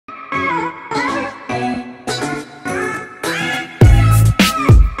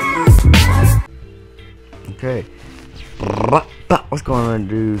Okay. What's going on,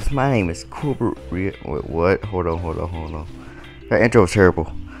 dudes? My name is Cooper. Wait, what? Hold on. That intro was terrible.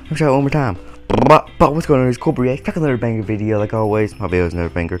 Let me try it one more time. What's going on, dudes? Cooper. Back another banger video, like always. My video's never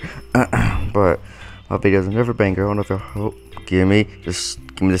banger. But my video's never banger. I don't know if y'all give me the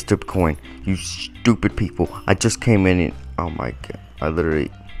stupid coin. You stupid people. I just came in and oh my god. I literally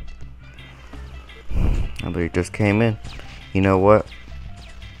just came in. You know what?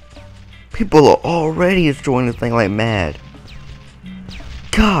 People are already destroying this thing like mad.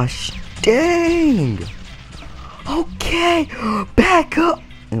 Gosh dang. Okay, back up.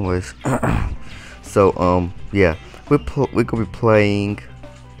 Anyways, so yeah, we're gonna be playing.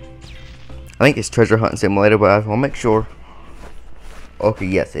 I think it's Treasure Hunt Simulator, but I want to make sure. Okay,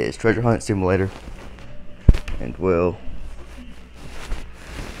 yes, it is Treasure Hunt Simulator. And well,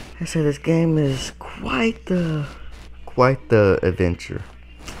 I say this game is quite the adventure.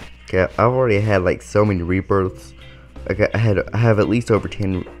 Okay, I've already had like so many rebirths. Okay, I have at least over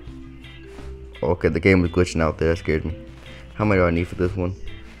 10. Okay, the game was glitching out there. That scared me. How many do I need for this one?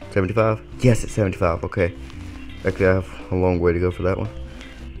 75? Yes, it's 75. Okay. Actually, I have a long way to go for that one.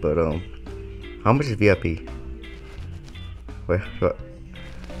 But how much is VIP? Wait, what?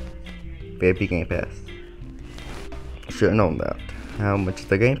 VIP Game Pass. Should have known that. How much is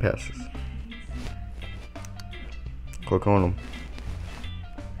the Game Passes? Click on them.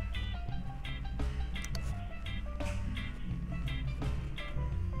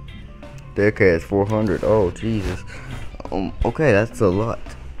 Okay, it's 400. Oh Jesus. Okay, that's a lot.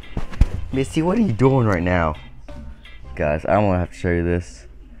 Missy, what are you doing right now? Guys, I'm gonna have to show you this.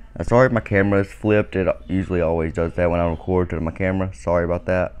 I'm sorry if my camera is flipped. It usually always does that when I record to my camera. Sorry about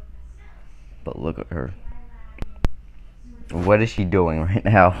that. But look at her. What is she doing right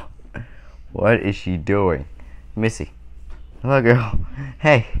now? What is she doing? Missy. Hello, girl.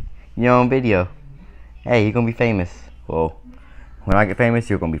 Hey, you're on video. Hey, you're gonna be famous. Whoa. When I get famous,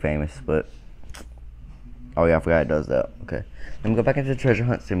 you're gonna be famous, but oh yeah, I forgot it does that. Okay, let me go back into the Treasure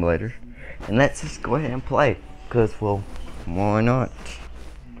Hunt Simulator, and let's just go ahead and play, cause well, why not?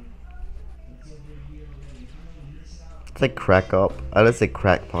 It's like crack up. I just say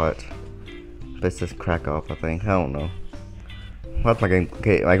crackpot, but it's just crack up. I think. I don't know. What's my game?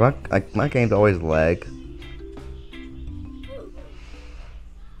 Okay, like my games always lag.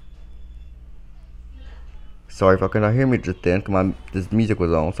 Sorry if I could not hear me just then, cause this music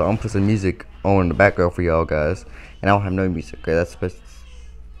was on, so I'm putting some music on in the background for y'all guys, and I don't have no music. Okay, that's supposed.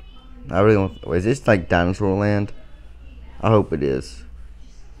 I really want. Is this like Dinosaur Land? I hope it is.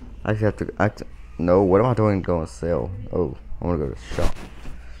 I have to. No, what am I doing? Going to sell? Oh, I want to go to the shop.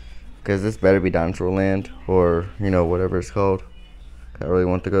 Cause this better be Dinosaur Land or you know whatever it's called. I really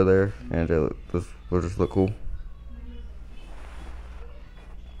want to go there, and this will just look cool.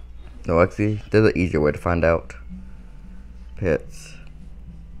 No, actually, there's an easier way to find out. Pets.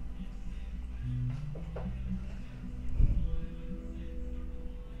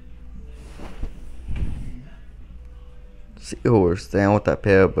 Seahorse. Damn, I want that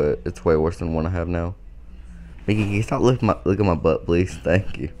pet, but it's way worse than the one I have now. Mickey, can you stop looking at my butt, please?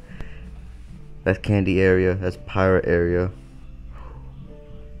 Thank you. That's candy area. That's pirate area.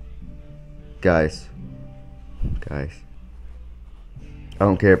 Guys. I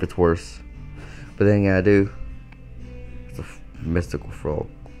don't care if it's worse, but then I do. It's a mystical frog.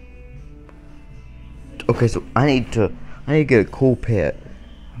 Okay, so I need to get a cool pet.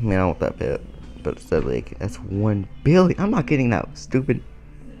 I mean, I want that pet, but instead like that's 1 billion. I'm not getting that stupid.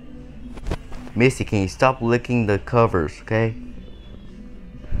 Missy, can you stop licking the covers, okay?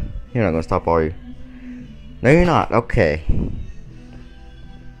 You're not gonna stop, are you? No, you're not. Okay.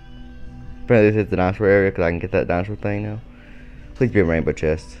 Apparently, this is the dinosaur area because I can get that dinosaur thing now. Please be a rainbow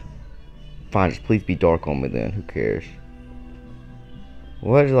chest. Fine, just please be dark on me then. Who cares?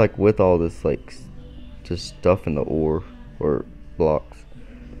 What is like with all this like just stuff in the ore or blocks?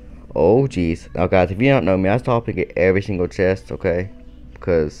 Oh jeez. Now guys, if you don't know me, I stop and get every single chest, okay?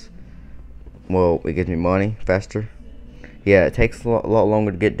 Because well, it gives me money faster. Yeah, it takes a lot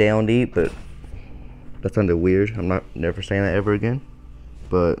longer to get down deep, but that sounded weird. I'm not never saying that ever again.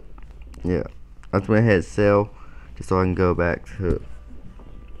 But yeah, I just went ahead and sell. So I can go back to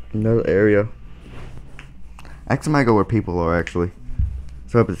another area. Actually, I might go where people are actually.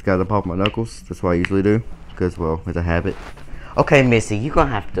 So I hope this guy's on pop my knuckles. That's what I usually do, because well, it's a habit. Okay, Missy, you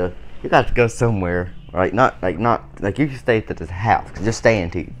got to go somewhere, right? Not like you can stay at this house. Just staying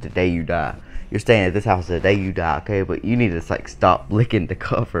to the day you die. You're staying at this house the day you die, okay? But you need to like stop licking the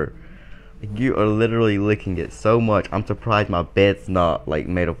cover. Like, you are literally licking it so much. I'm surprised my bed's not like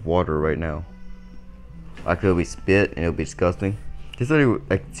made of water right now. Like it'll be spit and it'll be disgusting. This lady,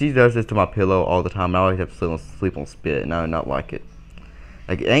 like, she does this to my pillow all the time. And I always have to sleep on spit, and I do not like it.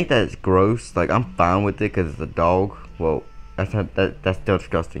 Like, it ain't that gross. Like, I'm fine with it because it's a dog. Well, that's still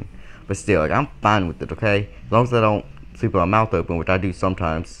disgusting. But still, like, I'm fine with it, okay? As long as I don't sleep with my mouth open, which I do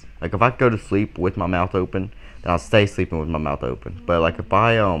sometimes. Like, if I go to sleep with my mouth open, then I'll stay sleeping with my mouth open. But, like, if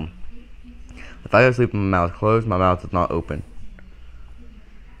I go to sleep with my mouth closed, my mouth is not open.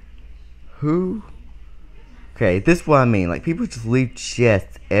 Who? Okay, this is what I mean. Like, people just leave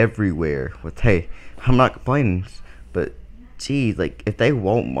chests everywhere. With, hey, I'm not complaining, but geez, like, if they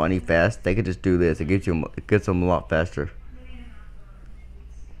want money fast, they could just do this. It gets them a lot faster.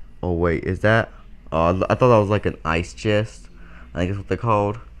 Oh wait, is that? Oh, I thought that was like an ice chest. I think that's what they're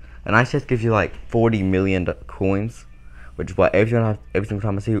called. An ice chest gives you like 40 million coins, which is why every single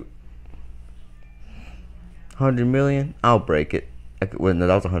time I see 100 million, I'll break it. Well, no,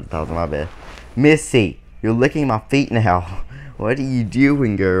 that was 100,000. My bad. Missy, you're licking my feet now. What are you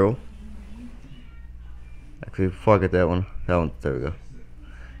doing, girl? Actually, before I get that one, there we go.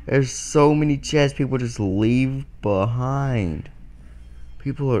 There's so many chests people just leave behind.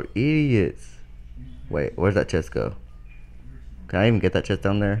 People are idiots. Wait, where's that chest go? Can I even get that chest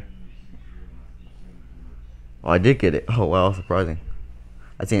down there? Oh, I did get it. Oh, wow, surprising.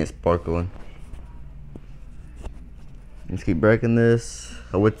 I seen it sparkling. Let's keep breaking this.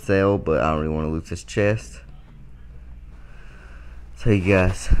 I would sell, but I don't really want to lose this chest. So you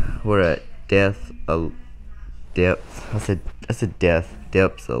guys, we're at depth. I said death.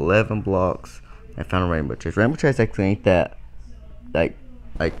 Depths 11 blocks. I found a rainbow chest. Rainbow chest actually ain't that like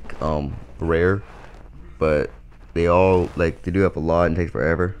rare, but they do have a lot and takes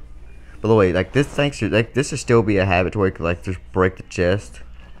forever. By the way, like this should still be a habit to where you can like just break the chest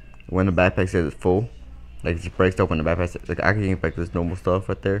when the backpack says it's full. Like it just breaks open the backpack. Like I can even break this normal stuff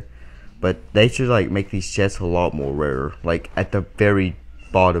right there, but they should like make these chests a lot more rare. Like at the very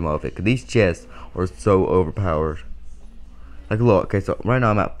bottom of it, 'cause these chests are so overpowered. Like look, okay, so right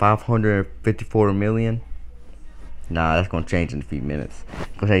now I'm at 554 million. Nah, that's gonna change in a few minutes.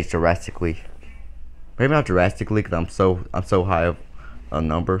 It's gonna change drastically. Maybe not drastically, cause I'm so high of a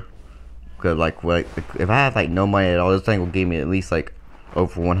number. Cause like if I have like no money at all, this thing will give me at least like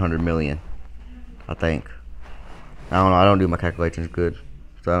over 100 million. I think. I don't know. I don't do my calculations good,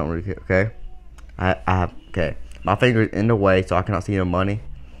 so I don't really care. Okay. I have okay. My finger is in the way, so I cannot see the money.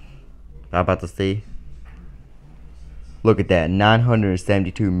 I'm about to see. Look at that,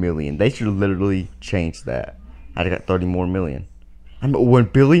 972 million. They should literally change that. I got 30 more million. I'm at 1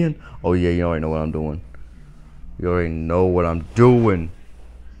 billion. Oh yeah, you already know what I'm doing. You already know what I'm doing.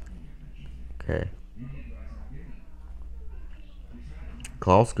 Okay.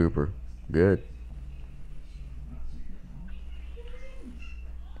 Claw scooper, good.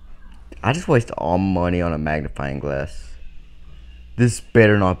 I just wasted all my money on a magnifying glass. This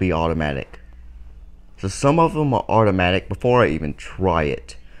better not be automatic. So some of them are automatic. Before I even try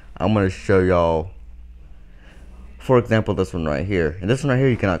it, I'm going to show y'all. For example, this one right here. And this one right here,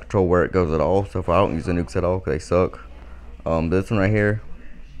 you cannot control where it goes at all. So far, I don't use the nukes at all because they suck. This one right here.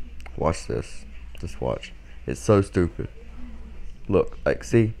 Watch this. Just watch. It's so stupid. Look, like,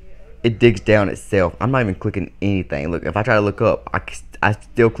 see? It digs down itself. I'm not even clicking anything. Look, if I try to look up, I'm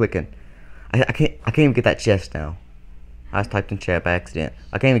still clicking. I can't even get that chest now. I just typed in chat by accident.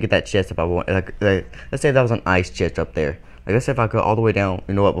 I can't even get that chest if I want. Like let's say that was an ice chest up there. Like let's say if I go all the way down.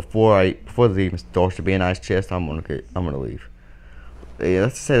 You know what? Before there's even starts to be an ice chest, I'm gonna leave. Yeah,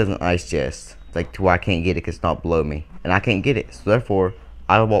 let's say there's an ice chest, like to where I can't get it because it's not below me, and I can't get it. So therefore,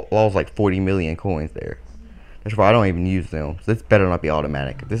 I lost like 40 million coins there. That's why I don't even use them. So this better not be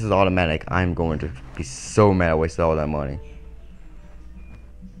automatic. If this is automatic, I'm going to be so mad I wasted all that money.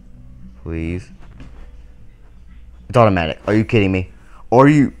 Please. It's automatic. Are you kidding me? Are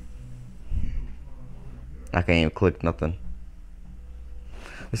you? I can't even click nothing.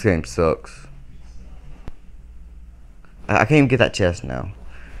 This game sucks. I can't even get that chest now.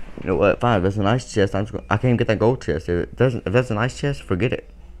 You know what? Fine. If it's a nice chest, I can't even get that gold chest. If that's a nice chest, forget it.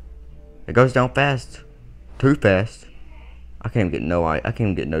 It goes down fast. Too fast. I can't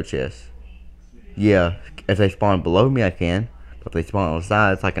even get no chest. Yeah, if they spawn below me, I can. But if they spawn on the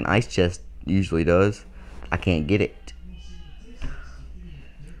sides, like an ice chest usually does, I can't get it.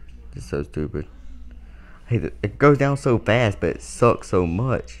 It's so stupid. Hey, it goes down so fast, but it sucks so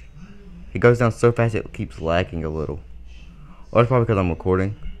much. It goes down so fast, it keeps lagging a little. Or it's probably because I'm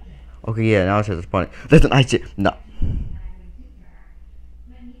recording. Okay, yeah, now it's just spawning. That's an ice chest. No.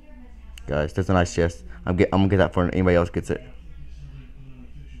 Guys, that's a nice chest. I'm gonna get that before anybody else gets it.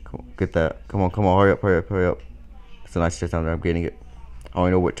 Come on, get that. Come on, hurry up. It's a nice chest down there. I'm getting it. I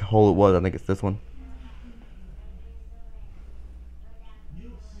don't know which hole it was. I think it's this one.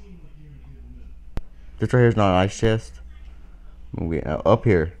 This right here is not an ice chest. I'm gonna get up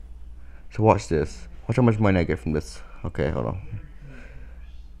here. So watch this. Watch how much money I get from this. Okay, hold on.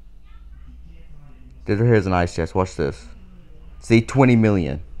 This right here is an ice chest. Watch this. See, 20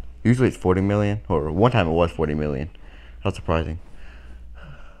 million. Usually it's 40 million. Or one time it was 40 million. Not surprising.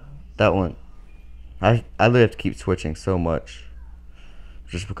 That one. I literally have to keep switching so much.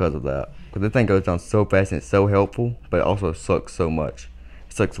 Just because of that. Because the thing goes down so fast and it's so helpful. But it also sucks so much.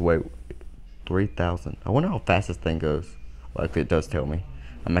 It sucks away 3,000. I wonder how fast this thing goes. Well, actually it does tell me.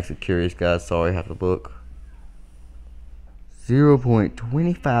 I'm actually curious, guys. Sorry, I have to look.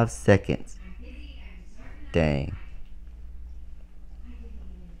 0.25 seconds. Dang.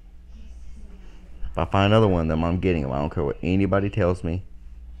 If I find another one of them, I'm getting them. I don't care what anybody tells me.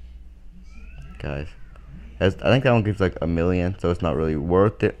 Guys. I think that one gives like 1 million, so it's not really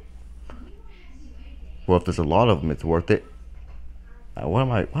worth it. Well, if there's a lot of them, it's worth it. Why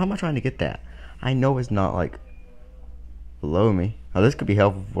am I trying to get that? I know it's not like below me. Now this could be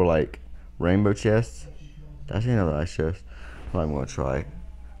helpful for like rainbow chests. Did I see another ice chest? I'm gonna try.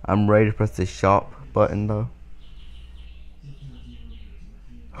 I'm ready to press the shop button though.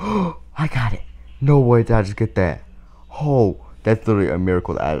 I got it. No way did I just get that. Oh, that's literally a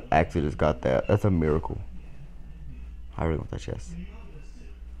miracle that I actually just got that. That's a miracle. I really want that chest.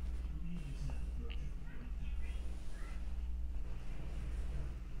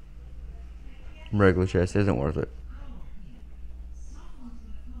 Regular chest isn't worth it.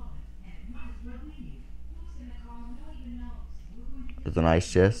 There's a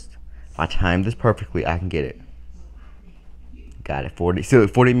nice chest. If I time this perfectly, I can get it. Got it.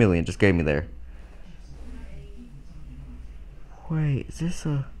 40 million just gave me there. Wait, is this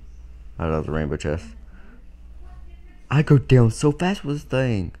a... Oh, that was a rainbow chest. I go down so fast with this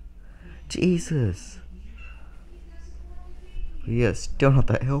thing. Jesus. Yeah, still not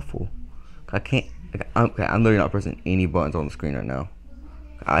that helpful. I can't... I'm literally not pressing any buttons on the screen right now.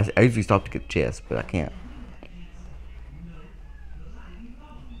 I usually stop to get the chest, but I can't.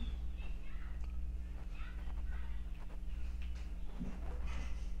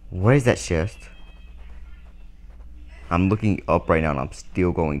 What is that chest? I'm looking up right now and I'm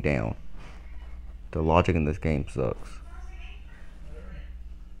still going down. The logic in this game sucks.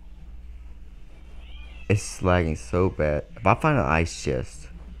 It's lagging so bad. If I find an ice chest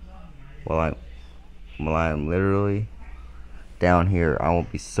while I'm literally down here, I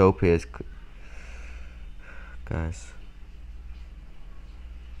won't be so pissed. Guys.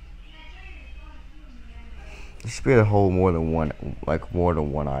 There should be a whole more than one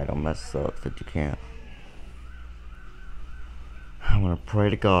item. That sucks that you can't. I'm gonna pray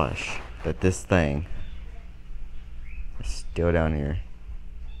to gosh that this thing is still down here.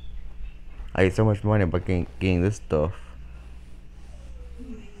 I get so much money by getting this stuff.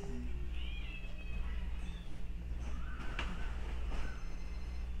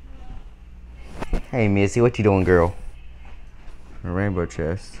 Hey Missy, what you doing, girl? A rainbow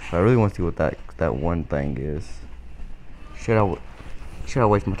chest. I really want to see what that one thing is. Should I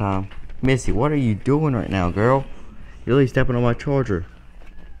waste my time? Missy, what are you doing right now, girl? You're really stepping on my charger.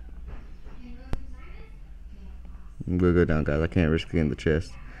 I'm gonna go down, guys. I can't risk getting the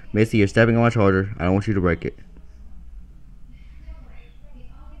chest. Missy, you're stepping on my charger. I don't want you to break it.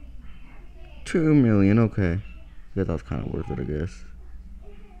 2 million, okay. Yeah, that was kind of worth it, I guess.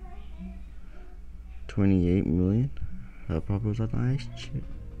 28 million. That probably was a nice chest.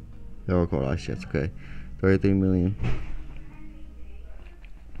 They're all called ice chests, okay. 33 million.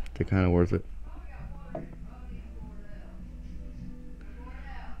 They're kind of worth it.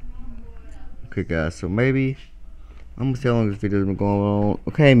 Okay, guys, so maybe I'm gonna see how long this video's been going on.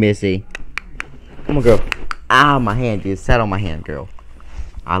 Okay, Missy. Come on, girl. Ah, my hand, dude. Sat on my hand, girl.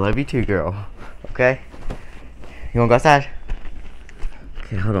 I love you too, girl. Okay? You wanna go outside?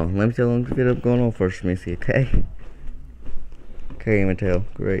 Okay, hold on. Let me see how long this video's going on first, Missy, okay? Okay, Mattel.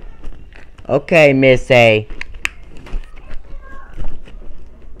 Great. Okay, Missy.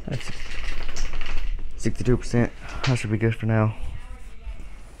 That's 62%. That should be good for now.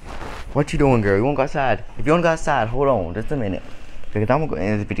 What you doing, girl? You wanna go outside? If you wanna go outside, hold on just a minute. Because I'm gonna go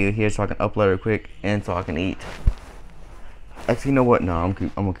end this video here so I can upload it quick and so I can eat. Actually, you know what? No, I'm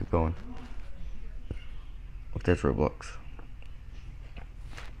gonna keep going. What's that, Roblox?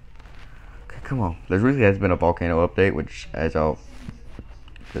 Okay, come on. There really has been a volcano update, which, as y'all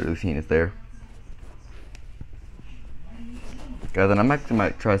clearly seen, is there. Guys, and I'm actually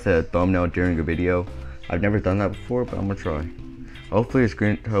might try to set a thumbnail during a video. I've never done that before, but I'm gonna try.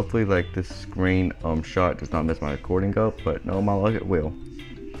 Hopefully like this screen shot does not mess my recording up, but no, my luck it will.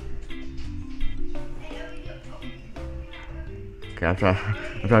 Okay, I'm trying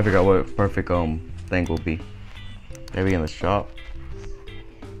to figure out what perfect thing will be. Maybe in the shop.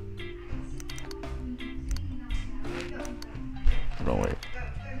 Hold on, wait.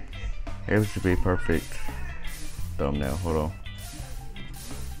 It should be perfect thumbnail. Hold on.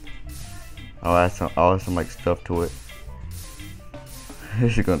 I'll add some like stuff to it.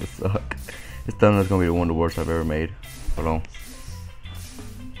 This is gonna suck. This thumbnail's gonna be one of the worst I've ever made. Hold on.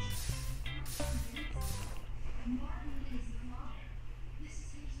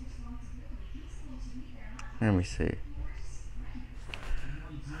 Let me see.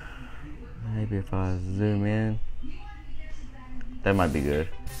 Maybe if I zoom in, that might be good.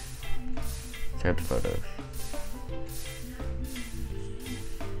 Check the photos.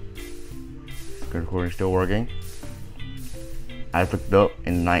 Screen recording still working. I just looked up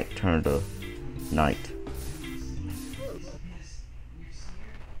and night turned to night.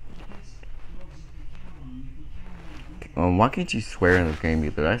 Why can't you swear in this game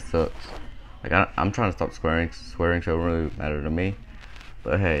either? That sucks. Like I'm trying to stop swearing so it don't really matter to me.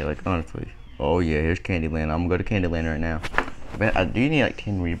 But hey, like honestly, oh yeah, here's Candyland. I'm gonna go to Candyland right now. But do you need like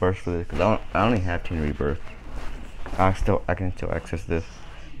 10 rebirths for this? Cause I only have 10 rebirths. I can still access this.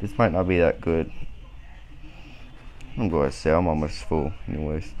 This might not be that good. I'm going to sell. I'm almost full.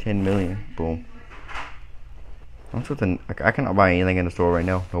 Anyways, 10 million. Boom. I'm something. I cannot buy anything in the store right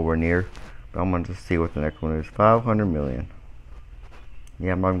now. Nowhere near. But I'm gonna just see what the next one is. 500 million.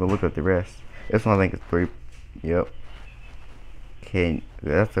 Yeah, I'm not even gonna look at the rest. This one I think is 3. Yep. Okay,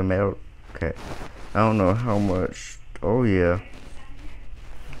 that's the metal. Okay. I don't know how much. Oh yeah.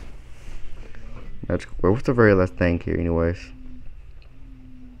 Magical. Well, what's the very last thing here, anyways?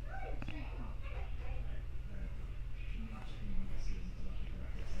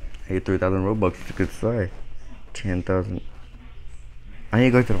 Hey, 3,000 Robux is a good say. 10,000. I need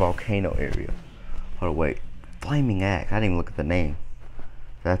to go to the volcano area. Hold on, wait. Flaming axe. I didn't even look at the name.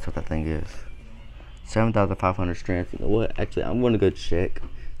 That's what that thing is. 7,500 strength. You know what? Actually, I'm gonna go check.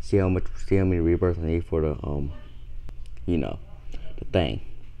 See how many rebirths I need for the you know, the thing.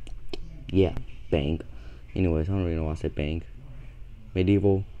 Yeah, bang. Anyways, I don't really know why I said bang.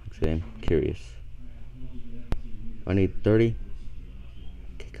 Medieval. Actually, I'm curious. I need 30.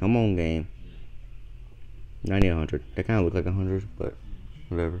 Okay, come on, game. 90, 100. They kind of look like 100, but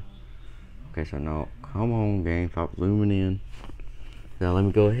whatever. Okay, so now, come on, game. Stop zooming in. Now let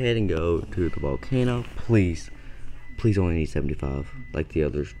me go ahead and go to the volcano. Please. Please only need 75. Like the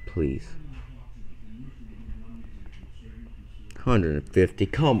others, please. 150.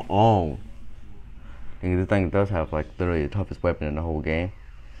 Come on. And the thing does have like literally the toughest weapon in the whole game.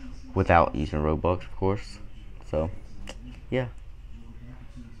 Without using Robux, of course. So, yeah.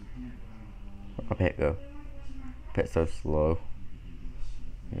 Where'd my pet go? Pet's so slow.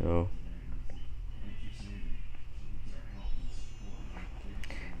 Yo.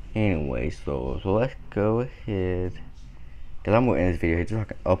 Anyway, so let's go ahead. Cause I'm gonna end this video here just so I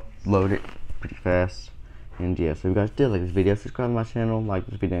can upload it pretty fast. And yeah, so if you guys did like this video, subscribe to my channel, like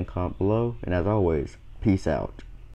this video and comment below. And as always, peace out.